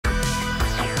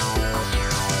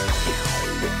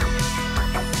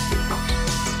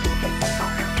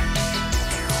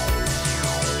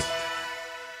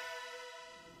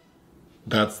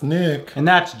That's Nick. And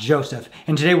that's Joseph.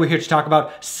 And today we're here to talk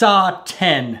about Saw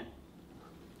 10,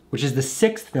 which is the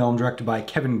 6th film directed by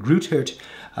Kevin Greutert,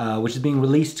 which is being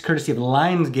released courtesy of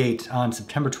Lionsgate on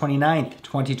September 29th,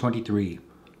 2023.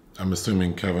 I'm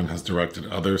assuming Kevin has directed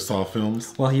other Saw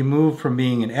films? Well, he moved from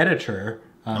being an editor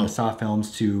on the Saw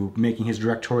films to making his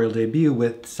directorial debut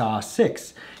with Saw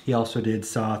 6. He also did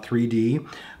Saw 3D,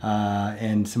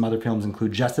 and some other films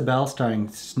include Jezebel, starring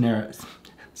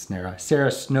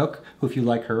Sarah Snook, who, if you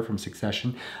like her from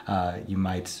Succession, you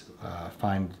might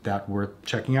find that worth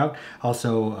checking out.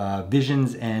 Also,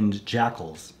 Visions and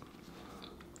Jackals.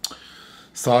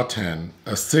 Saw 10.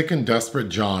 A sick and desperate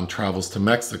John travels to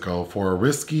Mexico for a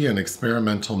risky and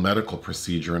experimental medical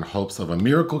procedure in hopes of a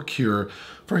miracle cure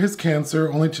for his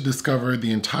cancer, only to discover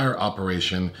the entire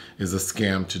operation is a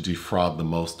scam to defraud the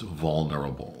most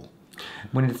vulnerable.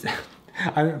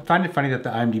 I find it funny that the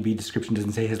IMDb description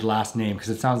doesn't say his last name, because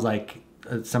it sounds like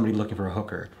somebody looking for a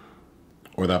hooker.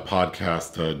 Or that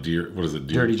podcast,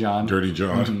 Dirty John. Dirty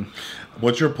John. Mm-hmm.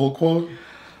 What's your pull quote?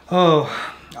 Oh,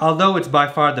 although it's by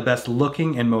far the best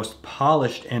looking and most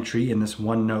polished entry in this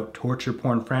one-note torture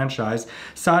porn franchise,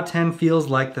 Saw 10 feels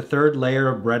like the third layer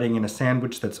of breading in a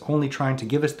sandwich that's only trying to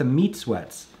give us the meat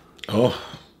sweats. Oh,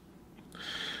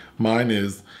 mine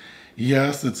is,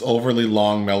 yes, it's overly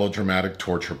long melodramatic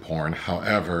torture porn.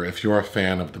 However, if you're a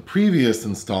fan of the previous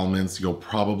installments, you'll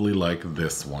probably like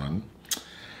this one.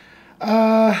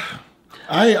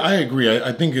 I agree.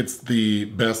 I think it's the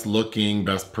best looking,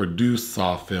 best produced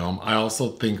Saw film. I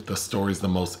also think the story's the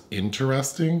most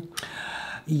interesting.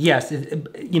 Yes,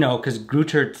 because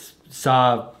Greutert's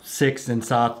Saw 6 and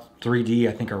Saw 3D,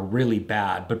 I think, are really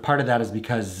bad. But part of that is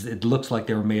because it looks like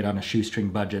they were made on a shoestring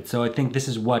budget. So I think this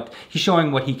is he's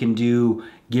showing what he can do,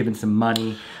 given some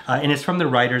money. And it's from the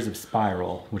writers of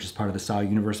Spiral, which is part of the Saw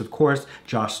universe, of course,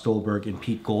 Josh Stolberg and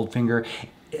Pete Goldfinger.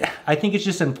 I think it's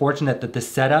just unfortunate that the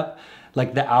setup,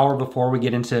 like the hour before we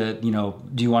get into,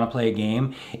 do you want to play a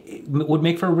game, it would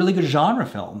make for a really good genre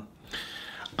film.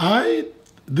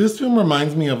 This film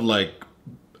reminds me of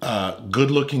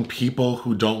good-looking people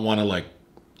who don't want to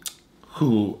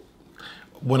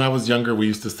when I was younger, we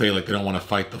used to say they don't want to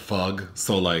fight the fug.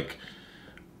 So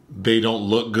they don't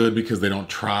look good because they don't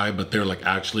try, but they're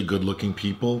actually good-looking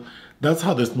people. That's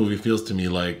how this movie feels to me.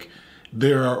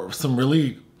 There are some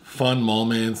really fun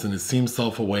moments and it seems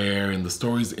self-aware and the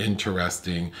story's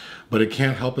interesting, but it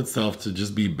can't help itself to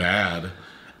just be bad.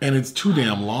 And it's too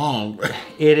damn long.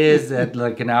 It is at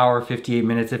an hour, 58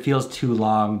 minutes. It feels too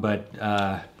long, but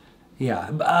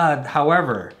yeah.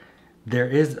 However, there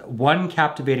is one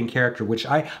captivating character, which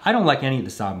I don't like any of the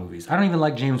Saw movies. I don't even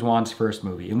like James Wan's first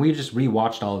movie, and we just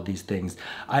rewatched all of these things.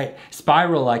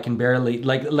 Spiral I can barely,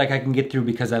 I can get through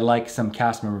because I like some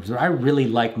cast members, but I really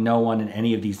like no one in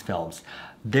any of these films.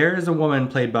 There is a woman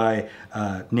played by,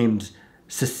 named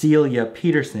Cecilia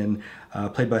Pederson,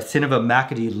 played by Synnøve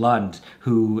Macody Lund,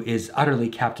 who is utterly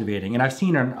captivating. And I've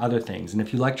seen her in other things. And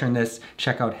if you liked her in this,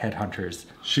 check out Headhunters.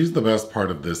 She's the best part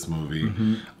of this movie.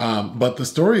 Mm-hmm. But the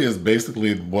story is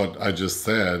basically what I just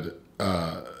said.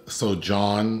 So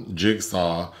John,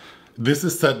 Jigsaw, this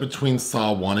is set between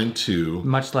Saw 1 and 2.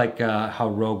 Much like how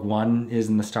Rogue One is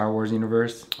in the Star Wars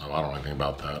universe. Oh, I don't know anything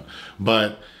about that.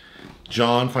 But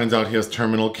John finds out he has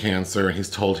terminal cancer and he's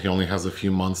told he only has a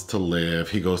few months to live.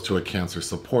 He goes to a cancer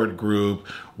support group.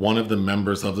 One of the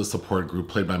members of the support group,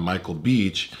 played by Michael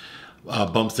Beach,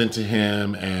 bumps into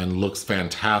him and looks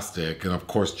fantastic. And of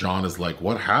course, John is like,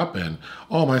 what happened?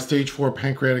 Oh, my stage 4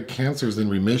 pancreatic cancer is in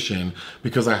remission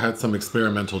because I had some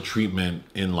experimental treatment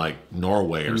in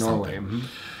Norway or something. Mm-hmm.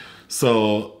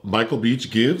 So Michael Beach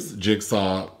gives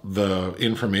Jigsaw the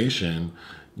information.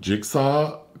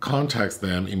 Jigsaw contacts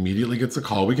them, immediately gets a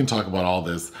call. We can talk about all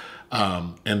this.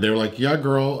 And they're like, yeah,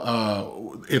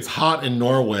 girl, it's hot in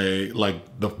Norway.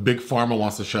 The big pharma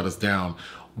wants to shut us down,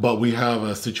 but we have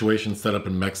a situation set up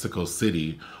in Mexico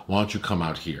City. Why don't you come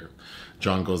out here?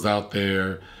 John goes out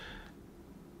there.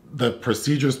 The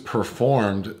procedure's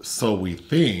performed, so we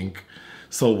think.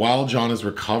 So while John is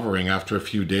recovering after a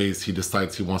few days, he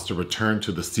decides he wants to return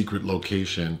to the secret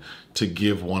location to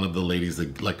give one of the ladies a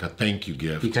thank you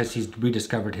gift. Because he's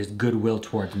rediscovered his goodwill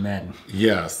towards men.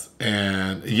 Yes,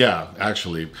 and yeah,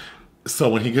 actually. So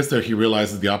when he gets there, he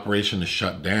realizes the operation is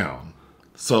shut down.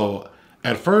 So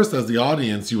at first, as the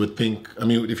audience, you would think,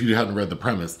 if you hadn't read the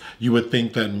premise, you would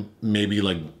think that maybe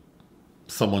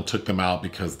someone took them out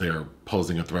because they're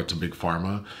posing a threat to Big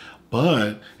Pharma.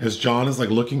 But as John is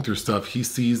looking through stuff, he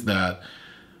sees that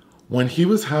when he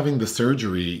was having the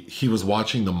surgery, he was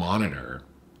watching the monitor.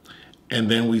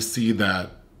 And then we see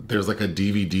that there's a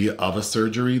DVD of a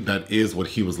surgery that is what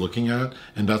he was looking at.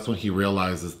 And that's when he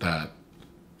realizes that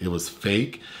it was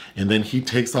fake. And then he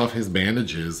takes off his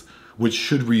bandages, which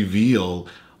should reveal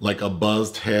like a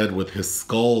buzzed head with his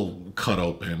skull cut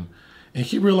open. And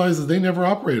he realizes they never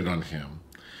operated on him.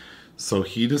 So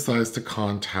he decides to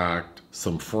contact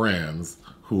some friends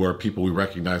who are people we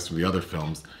recognize from the other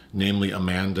films, namely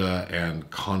Amanda and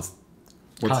Costas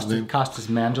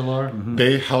Mandylor. Mm-hmm.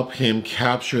 They help him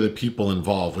capture the people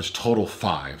involved, which total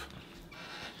 5.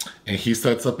 And he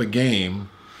sets up a game,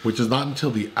 which is not until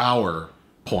the hour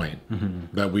point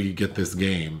that we get this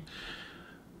game.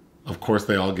 Of course,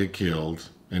 they all get killed.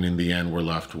 And in the end, we're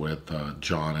left with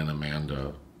John and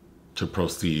Amanda to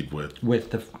proceed with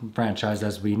the franchise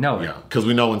as we know it. Yeah, because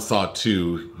we know in Saw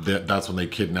 2 that's when they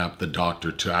kidnapped the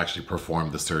doctor to actually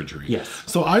perform the surgery. Yes.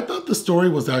 So I thought the story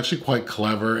was actually quite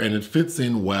clever, and it fits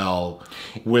in well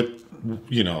with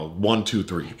 1, 2,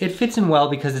 3. It fits in well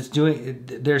because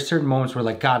there's certain moments where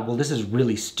like, God, well, this is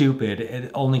really stupid,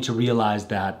 only to realize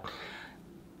that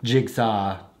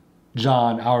Jigsaw,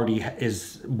 John already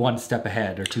is 1 step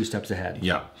ahead or 2 steps ahead.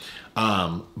 Yeah.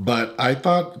 But I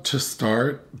thought to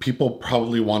start, people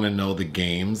probably want to know the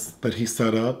games that he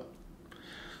set up.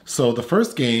 So the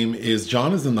first game is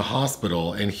John is in the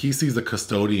hospital and he sees a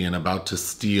custodian about to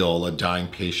steal a dying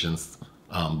patient's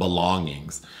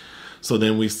belongings. So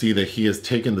then we see that he has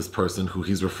taken this person who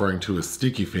he's referring to as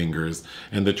Sticky Fingers,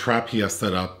 and the trap he has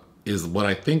set up is what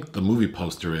I think the movie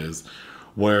poster is,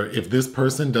 where if this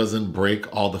person doesn't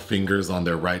break all the fingers on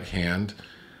their right hand,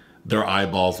 their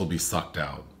eyeballs will be sucked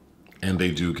out. And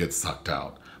they do get sucked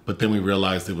out. But then we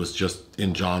realized it was just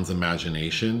in John's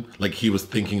imagination. Like he was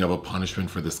thinking of a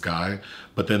punishment for this guy.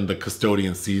 But then the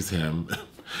custodian sees him.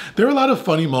 There are a lot of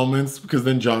funny moments because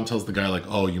then John tells the guy like,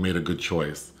 oh, you made a good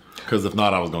choice. Because if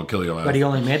not, I was going to kill you. But he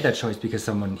only made that choice because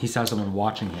he saw someone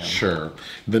watching him. Sure.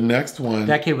 The next one...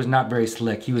 That kid was not very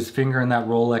slick. He was fingering that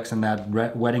Rolex and that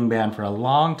wedding band for a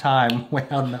long time way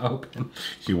out in the open.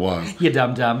 He was. You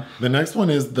dum-dum. The next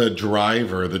one is the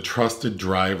driver, the trusted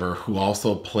driver, who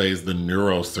also plays the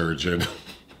neurosurgeon.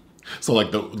 So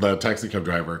like the taxi cab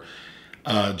driver.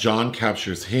 John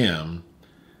captures him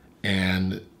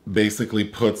and basically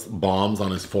puts bombs on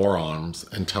his forearms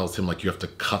and tells him like you have to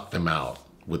cut them out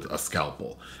with a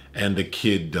scalpel, and the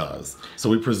kid does. So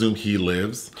we presume he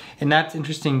lives. And that's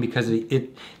interesting because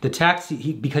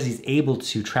because he's able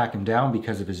to track him down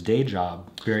because of his day job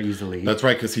very easily. That's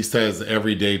right, because he says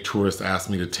every day tourists ask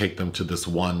me to take them to this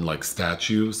one like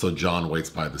statue, so John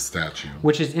waits by the statue.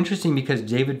 Which is interesting because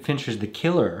David Fincher's The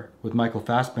Killer with Michael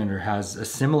Fassbender has a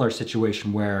similar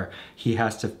situation where he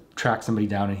has to track somebody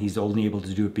down and he's only able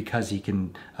to do it because he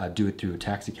can do it through a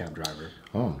taxi cab driver.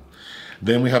 Oh.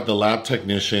 Then we have the lab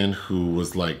technician who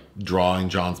was like drawing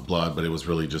John's blood, but it was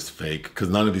really just fake because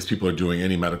none of these people are doing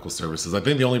any medical services. I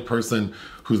think the only person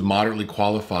who's moderately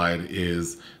qualified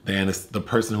is the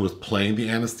person who is playing the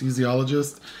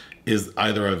anesthesiologist is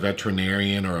either a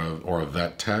veterinarian or a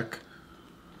vet tech.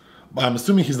 I'm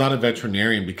assuming he's not a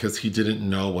veterinarian because he didn't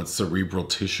know what cerebral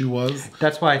tissue was.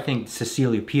 That's why I think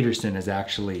Cecilia Pederson is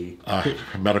actually... a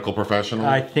medical professional?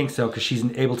 I think so, because she's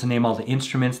able to name all the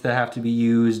instruments that have to be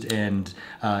used and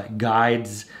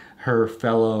guides her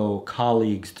fellow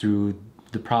colleagues through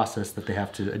the process that they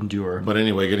have to endure. But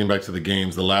anyway, getting back to the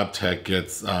games, the lab tech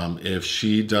gets, if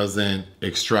she doesn't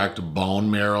extract bone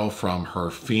marrow from her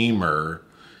femur,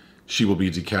 she will be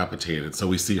decapitated. So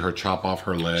we see her chop off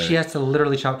her leg. She has to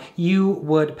literally chop. You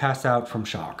would pass out from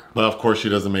shock. But of course she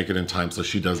doesn't make it in time, so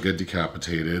she does get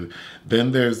decapitated.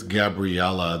 Then there's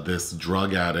Gabriela, this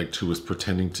drug addict who was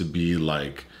pretending to be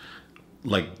like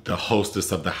the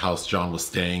hostess of the house John was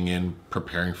staying in,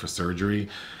 preparing for surgery.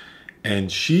 And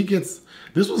she gets,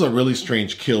 this was a really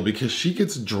strange kill because she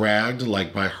gets dragged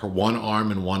like by her one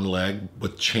arm and one leg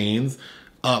with chains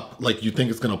up, like you think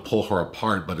it's gonna pull her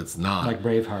apart, but it's not. Like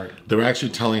Braveheart. They're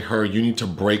actually telling her you need to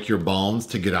break your bones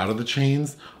to get out of the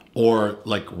chains, or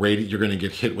like you're gonna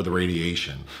get hit with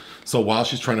radiation. So while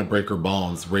she's trying to break her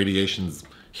bones, radiation's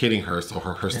hitting her, so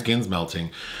her skin's melting.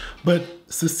 But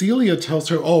Cecilia tells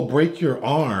her, oh, break your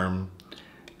arm.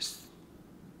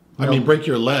 Break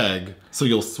your leg so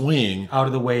you'll swing. Out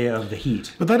of the way of the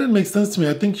heat. But that didn't make sense to me.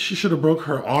 I think she should have broke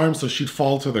her arm so she'd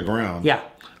fall to the ground. Yeah.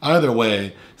 Either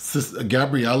way,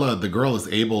 Gabriela, the girl, is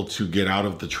able to get out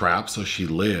of the trap, so she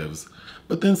lives.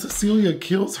 But then Cecilia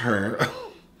kills her.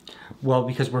 Well,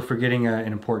 because we're forgetting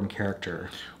an important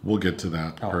character. We'll get to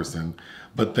that person.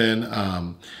 But then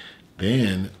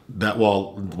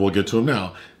we'll get to him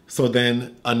now. So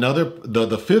then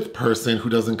the fifth person who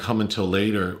doesn't come until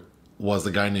later was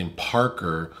a guy named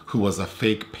Parker, who was a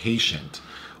fake patient,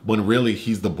 when really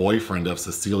he's the boyfriend of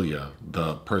Cecilia,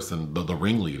 the person, the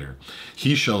ringleader.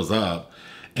 He shows up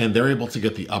And they're able to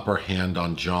get the upper hand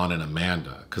on John and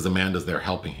Amanda because Amanda's there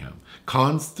helping him.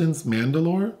 Costas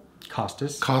Mandalore,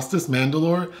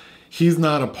 he's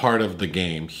not a part of the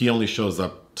game. He only shows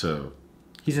up to...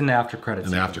 He's in the after credits.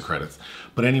 In the after credits.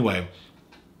 But anyway,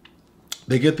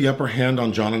 they get the upper hand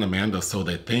on John and Amanda, so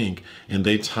they think, and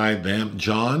they tie them.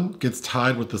 John gets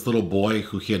tied with this little boy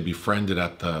who he had befriended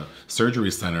at the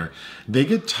surgery center. They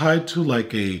get tied to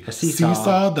like a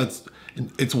seesaw that's...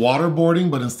 It's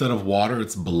waterboarding, but instead of water,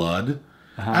 it's blood.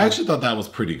 I actually thought that was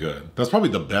pretty good. That's probably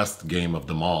the best game of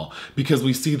them all because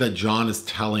we see that John is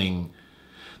telling,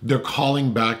 they're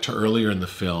calling back to earlier in the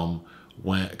film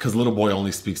when, because little boy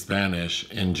only speaks Spanish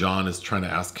and John is trying to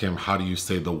ask him, how do you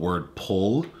say the word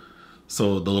pull?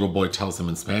 So the little boy tells him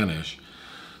in Spanish.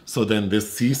 So then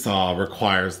this seesaw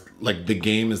requires, like the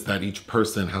game is that each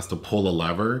person has to pull a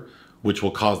lever, which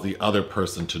will cause the other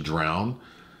person to drown.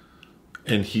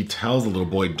 And he tells the little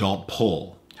boy, don't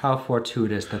pull. How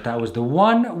fortuitous that was the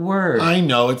one word. I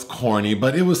know it's corny,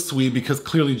 but it was sweet because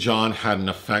clearly John had an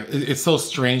effect. It's so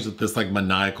strange that this like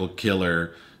maniacal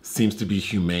killer seems to be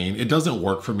humane. It doesn't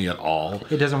work for me at all.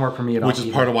 It doesn't work for me at all. Which is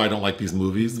part of why I don't like these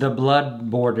movies. The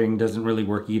blood boarding doesn't really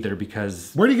work either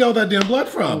because... Where do you get all that damn blood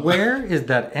from? Where is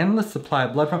that endless supply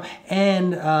of blood from?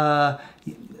 And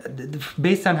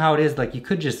based on how it is, like you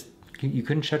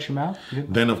couldn't shut your mouth?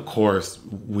 Then, of course,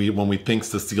 when we think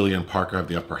Cecilia and Parker have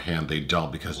the upper hand, they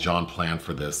don't because John planned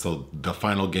for this. So the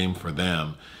final game for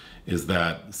them is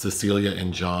that Cecilia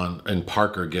and John and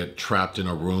Parker get trapped in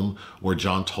a room where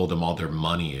John told them all their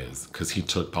money is because he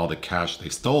took all the cash they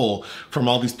stole from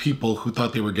all these people who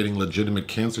thought they were getting legitimate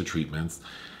cancer treatments.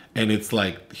 And it's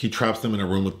like he traps them in a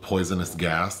room with poisonous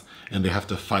gas and they have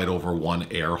to fight over one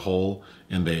air hole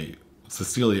and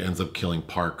Cecilia ends up killing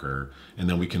Parker, and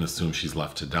then we can assume she's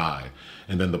left to die.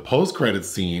 And then the post-credit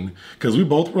scene, because we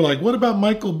both were like, what about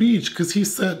Michael Beach? Because he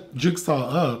set Jigsaw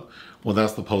up. Well,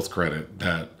 that's the post-credit,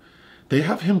 that they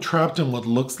have him trapped in what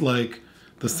looks like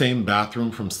the same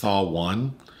bathroom from Saw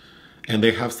 1, and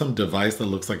they have some device that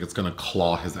looks like it's going to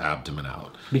claw his abdomen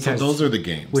out. So those are the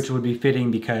games. Which would be fitting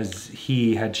because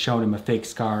he had shown him a fake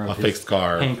scar of his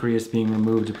pancreas being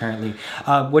removed, apparently.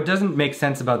 What doesn't make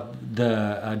sense about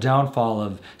the downfall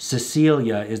of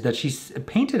Cecilia is that she's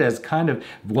painted as kind of,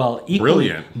 well,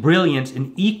 equally brilliant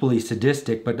and equally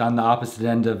sadistic, but on the opposite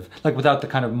end of, like without the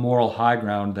kind of moral high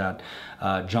ground that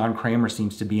John Kramer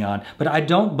seems to be on. But I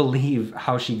don't believe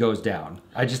how she goes down.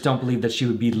 I just don't believe that she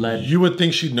would be led. You would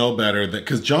think she'd know better,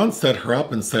 because John set her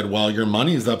up and said, well, your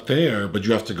money's up there, but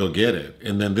you have to go get it.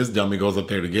 And then this dummy goes up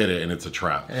there to get it, and it's a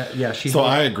trap. Yeah, so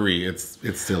I agree, it's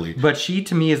silly. But she,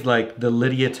 to me, is like the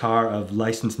Lydia Tarr of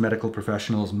licensed medical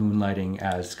professionals moonlighting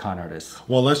as con artists.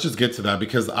 Well, let's just get to that,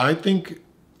 because I think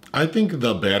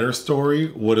the better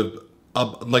story would have,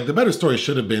 the better story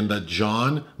should have been that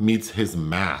John meets his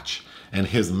match. And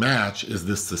his match is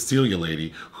this Cecilia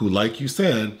lady who, like you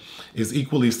said, is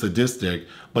equally sadistic,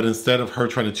 but instead of her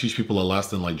trying to teach people a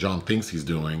lesson like John thinks he's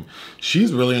doing,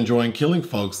 she's really enjoying killing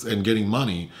folks and getting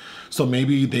money. So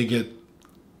maybe they get,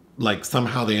 like,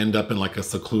 somehow they end up in like a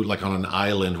like on an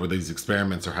island where these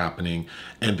experiments are happening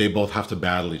and they both have to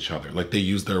battle each other. Like they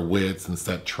use their wits and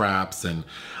set traps. And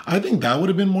I think that would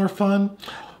have been more fun.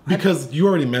 Because you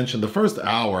already mentioned the first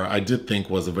hour, I did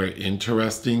think was a very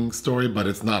interesting story, but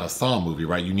it's not a Saw movie,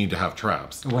 right? You need to have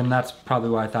traps. Well, and that's probably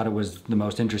why I thought it was the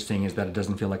most interesting, is that it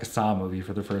doesn't feel like a Saw movie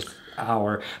for the first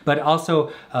hour. But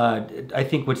also, I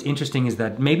think what's interesting is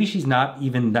that maybe she's not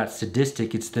even that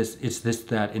sadistic. It's this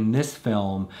that in this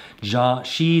film,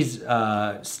 she's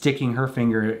sticking her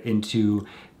finger into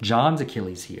John's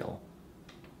Achilles heel,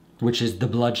 which is the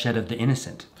bloodshed of the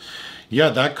innocent. Yeah,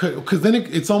 that could, because then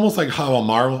it's almost like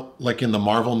how like in the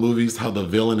Marvel movies, how the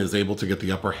villain is able to get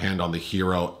the upper hand on the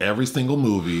hero every single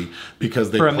movie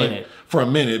because they for a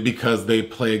minute because they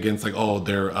play against like, oh,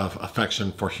 their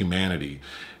affection for humanity.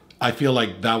 I feel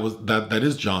like that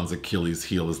is John's Achilles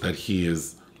heel, is that he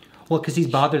is. Well, because he's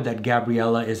bothered that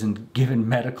Gabriela isn't given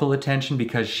medical attention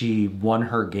because she won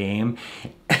her game.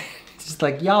 It's just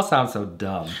like, y'all sound so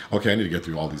dumb. Okay, I need to get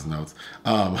through all these notes.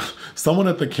 Someone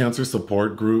at the cancer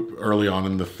support group early on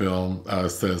in the film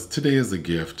says, today is a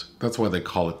gift. That's why they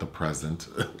call it the present.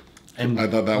 And I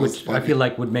thought that was funny. I feel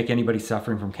like would make anybody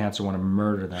suffering from cancer want to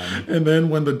murder them. And then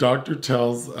when the doctor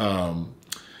tells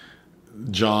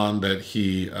John that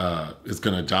he is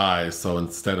going to die, so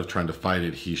instead of trying to fight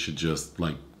it, he should just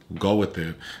like go with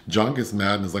it. John gets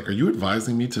mad and is like, are you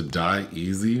advising me to die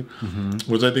easy? Mm-hmm.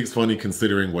 Which I think is funny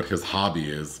considering what his hobby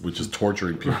is, which is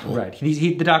torturing people. Right.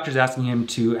 The doctor's asking him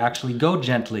to actually go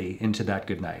gently into that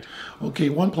good night. Okay,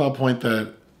 one plot point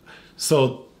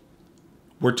so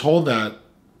we're told that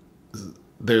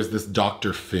there's this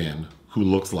Dr. Finn who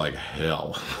looks like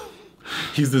hell.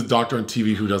 He's this doctor on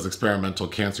TV who does experimental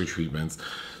cancer treatments.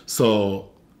 So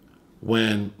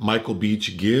when Michael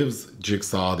Beach gives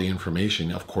Jigsaw the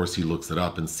information, of course he looks it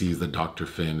up and sees that Dr.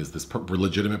 Finn is this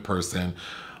legitimate person.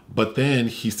 But then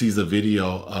he sees a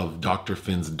video of Dr.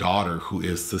 Finn's daughter, who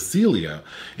is Cecilia.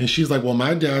 And she's like, well,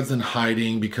 my dad's in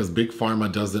hiding because Big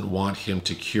Pharma doesn't want him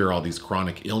to cure all these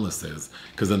chronic illnesses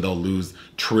because then they'll lose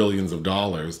trillions of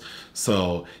dollars.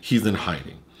 So he's in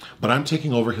hiding. But I'm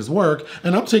taking over his work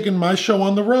and I'm taking my show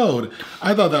on the road.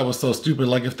 I thought that was so stupid.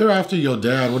 Like, if they're after your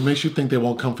dad, what makes you think they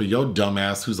won't come for your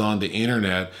dumbass who's on the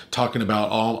internet talking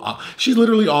about she's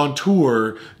literally on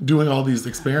tour doing all these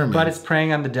experiments. But it's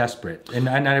preying on the desperate. And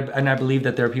I believe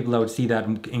that there are people that would see that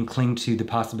and cling to the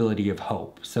possibility of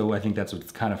hope. So I think that's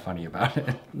what's kind of funny about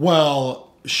it. Well,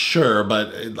 sure,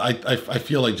 but I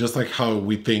feel like just like how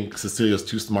we think Cecilia's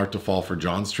too smart to fall for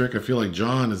John's trick, I feel like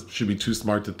John should be too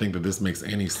smart to think that this makes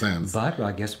any sense. But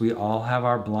I guess we all have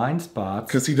our blind spots.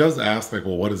 Because he does ask, like,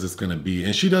 well, what is this going to be?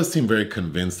 And she does seem very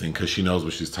convincing because she knows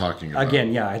what she's talking about.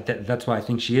 Again, yeah, that's why I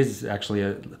think she is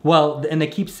actually well, and they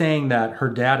keep saying that her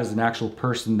dad is an actual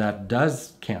person that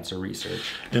does cancer research.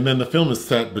 And then the film is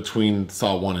set between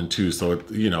Saw 1 and 2, so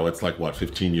it's like, what,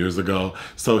 15 years ago?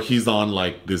 So he's on,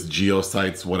 like, this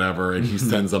geosite, whatever, and he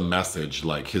sends a message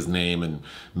like his name and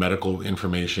medical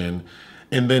information,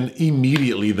 and then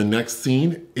immediately the next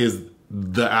scene is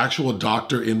the actual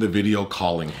doctor in the video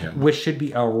calling him, which should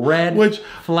be a red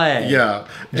flag. Yeah,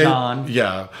 John.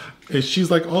 And she's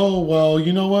like, oh, well,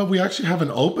 you know what, we actually have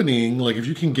an opening, like, if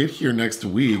you can get here next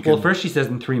week. Well, first she says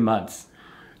in 3 months.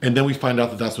 And then we find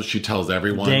out that that's what she tells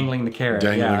everyone. Dangling the carrot.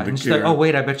 And she's like, oh,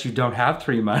 wait, I bet you don't have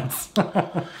 3 months.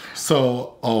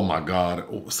 So, oh my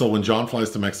God. So when John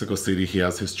flies to Mexico City, he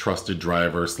has his trusted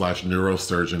driver /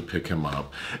 neurosurgeon pick him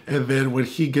up. And then when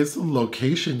he gets to the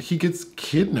location, he gets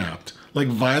kidnapped. Like,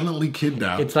 violently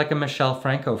kidnapped. It's like a Michelle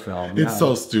Franco film. It's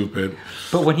so stupid.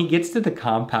 But when he gets to the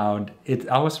compound, it's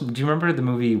almost... Do you remember the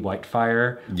movie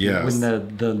Whitefire? Yes.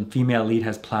 When the female lead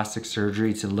has plastic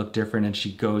surgery to look different and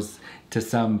she goes to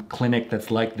some clinic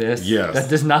that's like this. Yes. That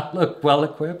does not look well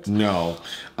equipped. No.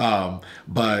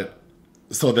 But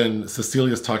so then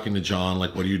Cecilia's talking to John,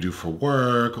 like, what do you do for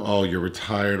work? Oh, you're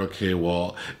retired. Okay,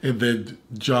 well. And then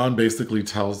John basically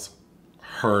tells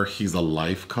her he's a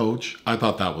life coach. I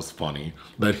thought that was funny.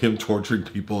 That him torturing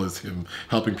people is him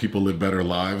helping people live better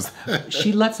lives.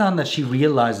 She lets on that she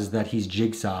realizes that he's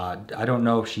Jigsaw. I don't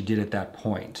know if she did at that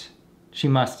point. She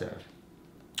must have.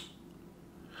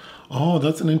 Oh,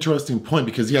 that's an interesting point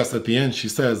because, yes, at the end she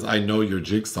says, I know you're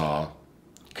Jigsaw.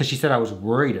 Because she said I was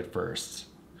worried at first.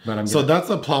 But So that's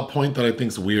a plot point that I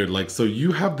think's weird. Like, so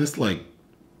you have this, like,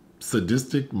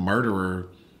 sadistic murderer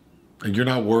and you're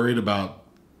not worried about,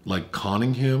 like,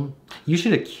 conning him? You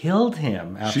should have killed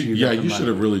him after you got the money. You should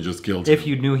have really just killed him. If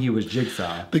you knew he was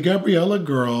Jigsaw. The Gabriela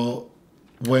girl,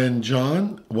 when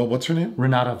John... what's her name?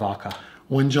 Renata Vaca.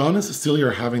 When John and Cecilia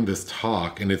are having this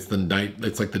talk, and it's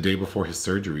like the day before his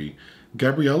surgery,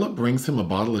 Gabriela brings him a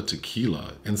bottle of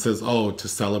tequila and says, oh, to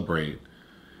celebrate.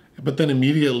 But then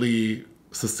immediately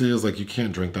Cecilia's like, you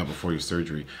can't drink that before your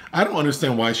surgery. I don't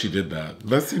understand why she did that.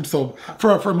 That seems so...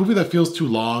 For a movie that feels too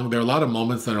long, there are a lot of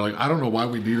moments that are like, I don't know why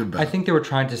we needed that. I think they were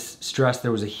trying to stress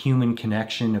there was a human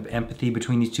connection of empathy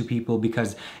between these two people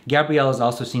because Gabrielle is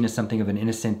also seen as something of an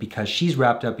innocent because she's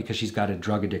wrapped up because she's got a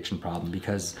drug addiction problem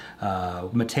because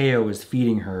Mateo is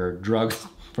feeding her drugs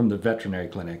from the veterinary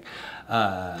clinic.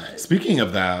 Speaking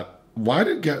of that,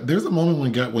 there's a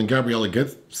moment when Gabriela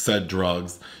gets said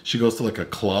drugs, she goes to like a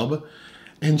club,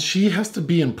 and she has to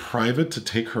be in private to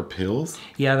take her pills.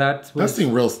 Yeah, that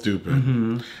seemed real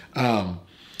stupid.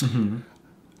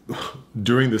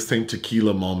 During the same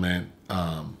tequila moment,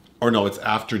 or no, it's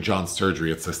after John's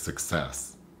surgery. It's a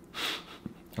success,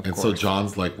 and so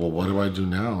John's like, "Well, what do I do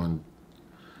now?" And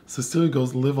Cecilia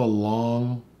goes, "Live a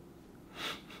long,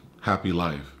 happy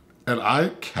life." And I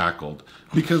cackled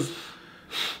because.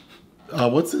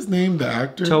 What's his name? The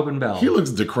actor? Tobin Bell. He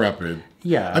looks decrepit.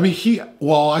 Yeah. I mean,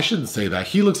 I shouldn't say that.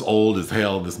 He looks old as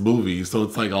hell in this movie, so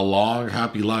it's like a long,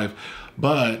 happy life.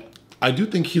 But I do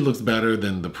think he looks better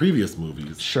than the previous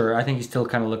movies. Sure. I think he still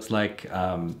kind of looks like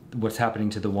what's happening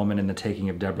to the woman in The Taking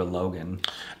of Deborah Logan.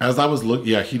 As I was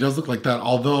he does look like that.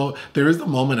 Although there is a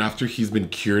moment after he's been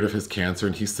cured of his cancer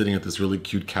and he's sitting at this really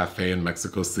cute cafe in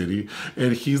Mexico City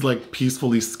and he's like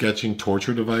peacefully sketching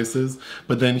torture devices,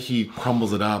 but then he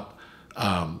crumbles it up.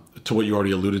 To what you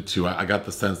already alluded to, I got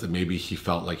the sense that maybe he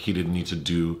felt like he didn't need to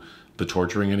do the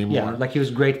torturing anymore. Yeah, like he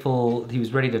was grateful, he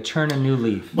was ready to turn a new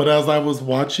leaf. But as I was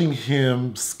watching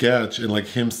him sketch and like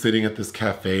him sitting at this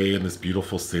cafe in this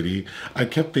beautiful city, I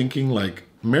kept thinking like,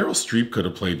 Meryl Streep could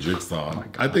have played Jigsaw. Oh,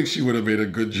 I think she would have made a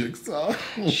good Jigsaw.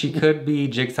 She could be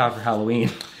Jigsaw for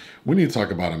Halloween. We need to talk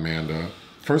about Amanda.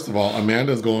 First of all,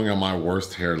 Amanda's going on my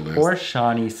worst hair list. Or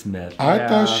Shawnee Smith. I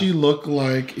thought she looked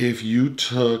like if you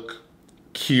took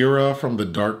Kira from The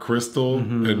Dark Crystal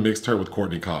and mixed her with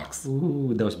Courtney Cox.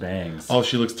 Ooh, those bangs. Oh,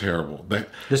 she looks terrible.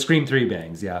 The Scream 3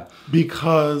 bangs, yeah.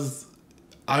 Because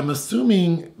I'm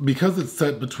assuming because it's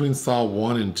set between Saw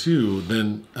 1 and 2,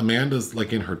 then Amanda's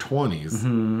like in her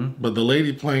 20s. But the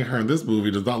lady playing her in this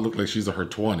movie does not look like she's in her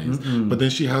 20s. But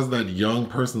then she has that young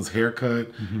person's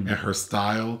haircut and her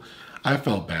style. I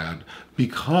felt bad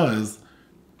because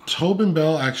Tobin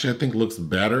Bell actually I think looks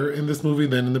better in this movie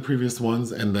than in the previous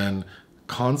ones. And then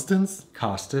Costas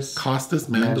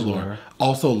Mandylor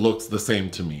also looks the same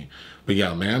to me. But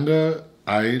yeah, Amanda,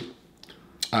 I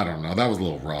don't know. That was a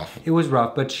little rough. It was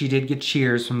rough, but she did get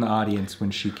cheers from the audience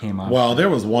when she came on. Well, there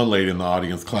was one lady in the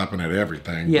audience clapping at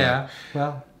everything. Yeah,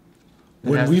 well.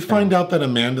 When we find out that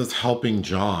Amanda's helping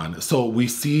John, so we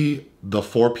see the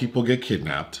 4 people get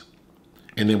kidnapped,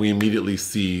 and then we immediately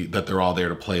see that they're all there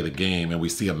to play the game, and we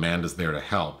see Amanda's there to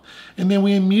help. And then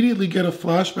we immediately get a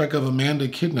flashback of Amanda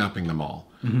kidnapping them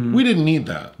all. We didn't need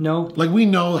that. No. Like, we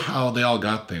know how they all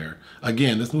got there.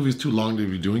 Again, this movie's too long to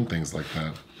be doing things like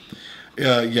that.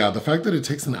 Yeah, the fact that it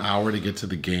takes an hour to get to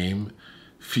the game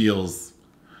feels...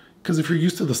 Because if you're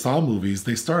used to the Saw movies,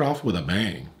 they start off with a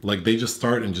bang. Like, they just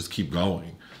start and just keep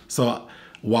going. So,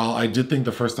 while I did think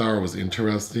the first hour was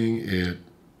interesting, it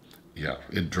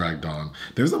dragged on.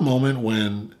 There's a moment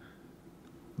when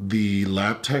the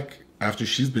lab tech, after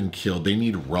she's been killed, they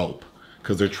need rope.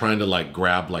 Because they're trying to, like,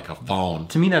 grab, like, a phone.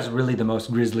 To me, that's really the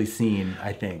most grisly scene,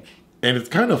 I think. And it's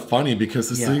kind of funny because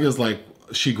Cecilia's like...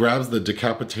 She grabs the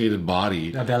decapitated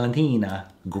body. Valentina.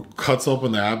 Cuts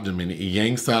open the abdomen,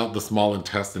 yanks out the small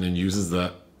intestine, and uses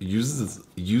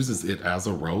it as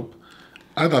a rope.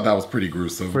 I thought that was pretty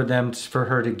gruesome. For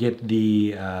her to get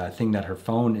the thing that her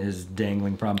phone is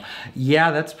dangling from.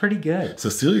 Yeah, that's pretty good.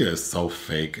 Cecilia is so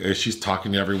fake. She's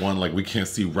talking to everyone like we can't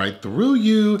see right through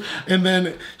you. And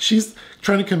then she's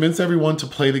trying to convince everyone to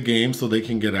play the game so they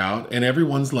can get out. And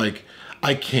everyone's like,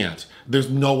 I can't.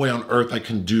 There's no way on earth I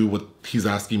can do what he's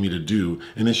asking me to do.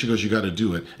 And then she goes, you got to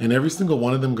do it. And every single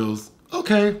one of them goes,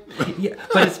 okay. Yeah,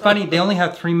 but it's funny. They only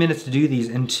have 3 minutes to do these.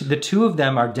 And the 2 of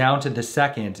them are down to the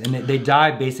second. And they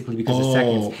die basically because of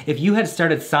seconds. If you had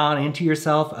started sawing into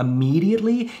yourself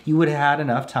immediately, you would have had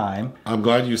enough time. I'm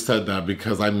glad you said that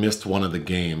because I missed one of the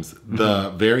games. The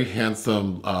very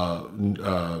handsome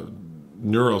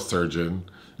neurosurgeon,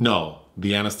 no,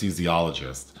 the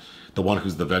anesthesiologist. The one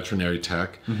who's the veterinary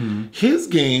tech. His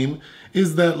game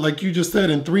is that, like you just said,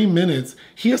 in 3 minutes,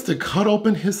 he has to cut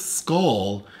open his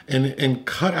skull and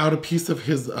cut out a piece of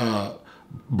his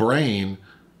brain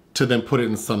to then put it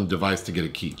in some device to get a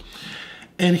key.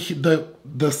 And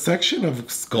the section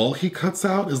of skull he cuts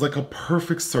out is like a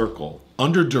perfect circle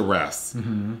under duress.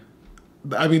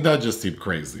 I mean, that just seemed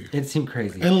crazy. It seemed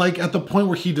crazy. And like at the point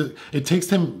where it takes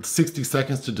him 60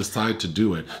 seconds to decide to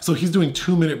do it. So he's doing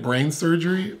 2-minute brain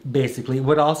surgery. Basically.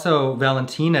 What also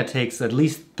Valentina takes at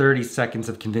least 30 seconds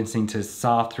of convincing to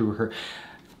saw through her.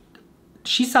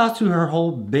 She saws through her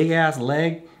whole big ass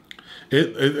leg.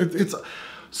 It's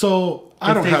so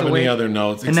I don't have any other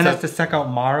notes. And then has to suck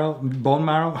out bone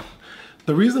marrow.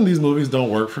 The reason these movies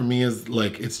don't work for me is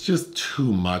like it's just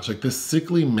too much. Like this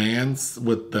sickly man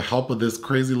with the help of this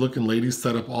crazy looking lady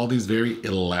set up all these very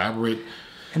elaborate.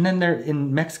 And then they're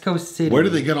in Mexico City. Where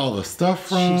did they get all the stuff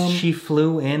from? She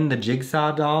flew in the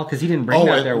Jigsaw doll because he didn't bring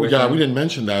that there with him. Yeah, we didn't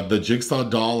mention that. The Jigsaw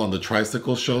doll on the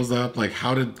tricycle shows up. Like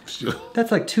how did she...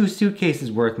 That's like 2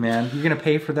 suitcases worth, man. You're gonna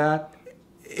pay for that?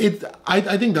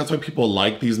 I think that's why people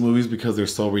like these movies because they're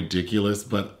so ridiculous.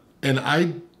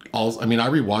 I mean, I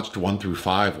rewatched 1 through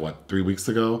 5, 3 weeks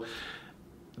ago.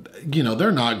 You know,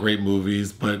 they're not great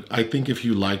movies, but I think if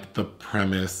you like the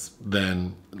premise,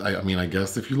 then, I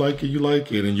guess if you like it, you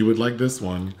like it, and you would like this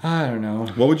one. I don't know.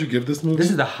 What would you give this movie? This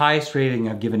is the highest rating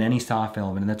I've given any Saw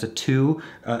film, and that's a 2,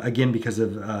 again, because of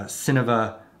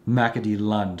Synnøve Macody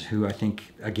Lund, who I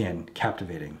think, again,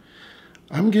 captivating.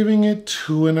 I'm giving it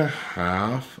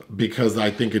 2.5 because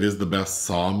I think it is the best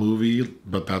Saw movie,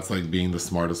 but that's like being the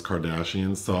smartest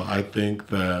Kardashian. So I think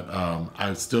that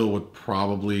I still would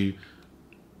probably,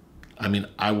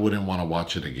 I wouldn't want to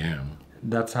watch it again.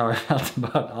 That's how I felt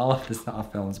about all of the Saw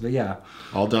films, but yeah.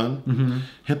 All done?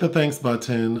 Hit the thanks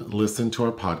button, listen to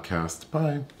our podcast.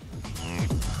 Bye.